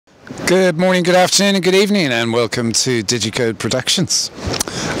Good morning, good afternoon and good evening, and welcome to Digicode Productions.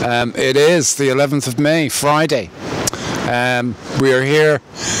 It is the 11th of May, Friday. We are here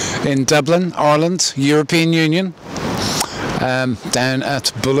in Dublin, Ireland, European Union, down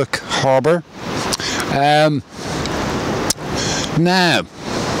at Bullock Harbor. Now,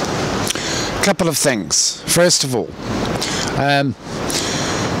 a couple of things. First of all,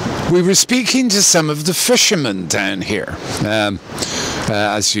 we were speaking to some of the fishermen down here.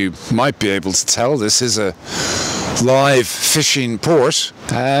 As you might be able to tell, this is a live fishing port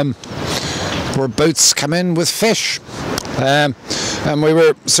where boats come in with fish. And we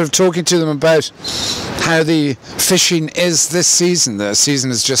were sort of talking to them about how the fishing is this season. The season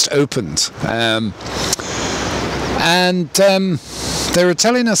has just opened. And they were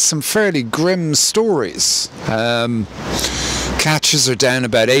telling us some fairly grim stories. Catches are down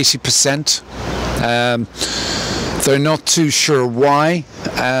about 80%. They're not too sure why,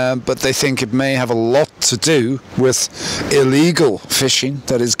 but they think it may have a lot to do with illegal fishing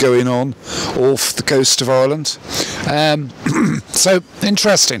that is going on off the coast of Ireland. So,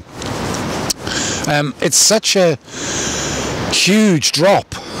 interesting. It's such a huge drop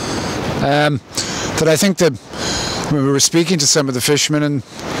that I think that when we were speaking to some of the fishermen, and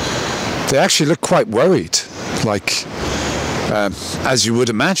they actually look quite worried, like, as you would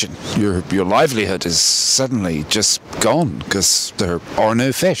imagine, your livelihood is suddenly just gone because there are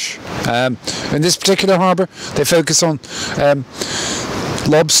no fish. In this particular harbour, they focus on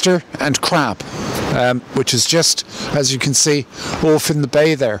lobster and crab, which is just, as you can see, off in the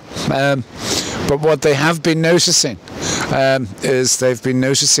bay there. But what they have been noticing is they've been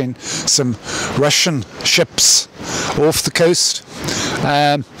noticing some Russian ships off the coast.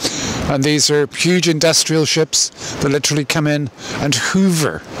 And these are huge industrial ships that literally come in and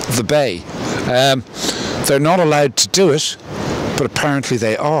hoover the bay. They're not allowed to do it, but apparently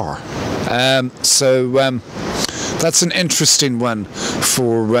they are. So that's an interesting one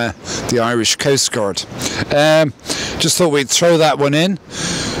for the Irish Coast Guard. Just thought we'd throw that one in,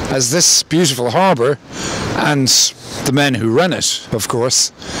 as this beautiful harbour, and the men who run it, of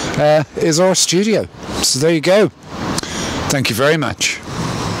course, is our studio. So there you go. Thank you very much.